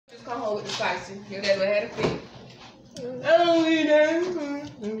Come home with the spicy. Your dad would have had a fit. I don't eat that.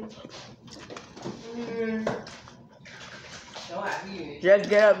 Don't have to eat it. Just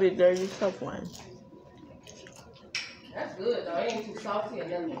get up with dirty stuff one. That's good though. It ain't too salty or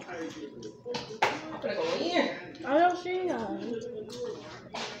nothing. I'm gonna go in. I don't see that.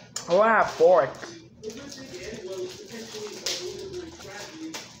 I want to have pork.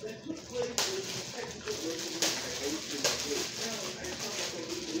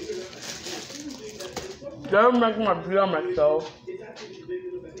 Don't make my stomach though.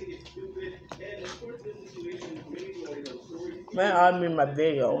 Man, I mean my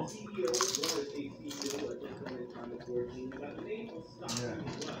video.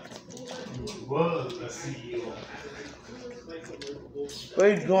 Was a CEO. Where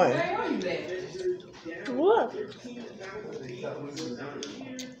you going? Hey, where you at? What?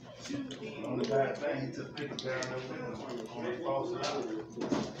 On the bad thing, he took people down there on the false line.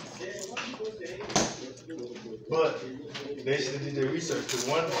 But they should have did their research. Cause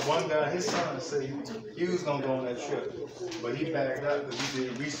one guy, his son said he was gonna go on that trip, but he backed out because he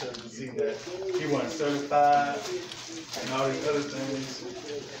did research to see that he wasn't certified and all these other things,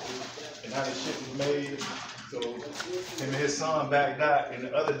 and how the shit was made. So him and his son backed out, and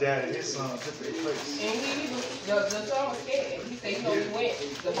the other dad and his son took their place. And the son was scared. He said he only went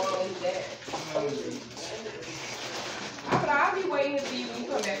the mom and his dad. I'll be waiting to see you when you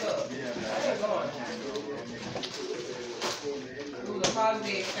come back up. Yeah, I ain't going. It was a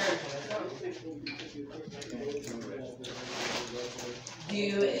positive excursion or something. Do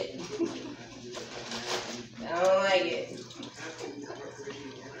it. I don't like it.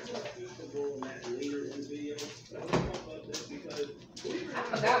 I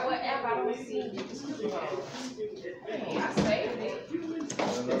forgot what app I don't see. Dang, I saved it. Is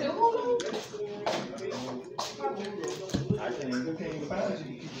it Hulu? I can't even find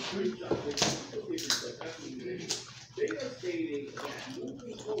you. They are stating that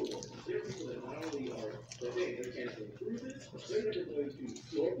moving forward, there are people that not only are they're canceling cruises, they're never going to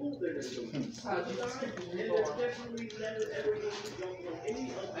snorkel, they're never going to subsidize, and they're definitely never ever going to jump on any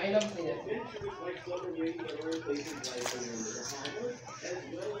of the adventures like submarines or places like the Bahamas, as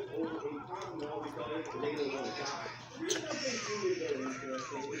well as over in Panama because they don't want to die. The reason I think cruises are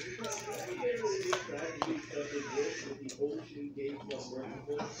interesting is because there is a tragedy such as this with the Ocean Gate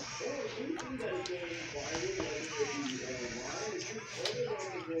submersible, or anything that is going viral, like the why is this all around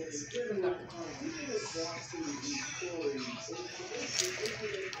the world in general? People are watching these stories,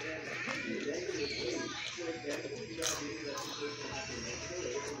 negative ways. For example, you got to that situation happened in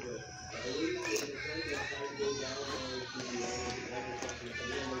Mexico, a lady with a friend that tried to go down to the agriculture and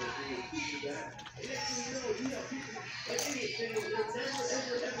come in and do that. And next thing you know, you have people like anything, they're never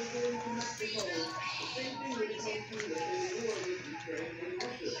ever going to Mexico. The same thing when it comes to the war with Ukraine and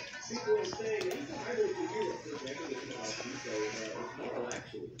Russia. People are saying, anytime I go to Europe, for example, it's moral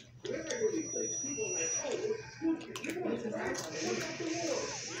actually. Whenever I go to these places, people are like, oh, you want to right? What about the war?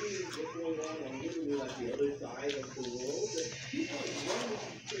 Meaning what's going on literally like the other side of the world. And people are running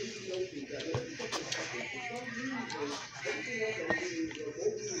these crazy notions that whatever fucking happens, for some reason, everything else that we're doing, the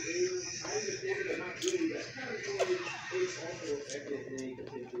whole thing is kind of thing, but not really that category is also affected in a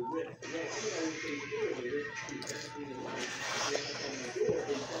potential risk. Well, I would always say here, the risk to everything in life. If I knock on my door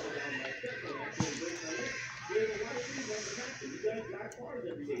and fall down my steps and actually break my neck, there's a lot of things that can happen. You guys drive cars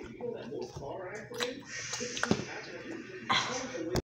every day. You know that most car accidents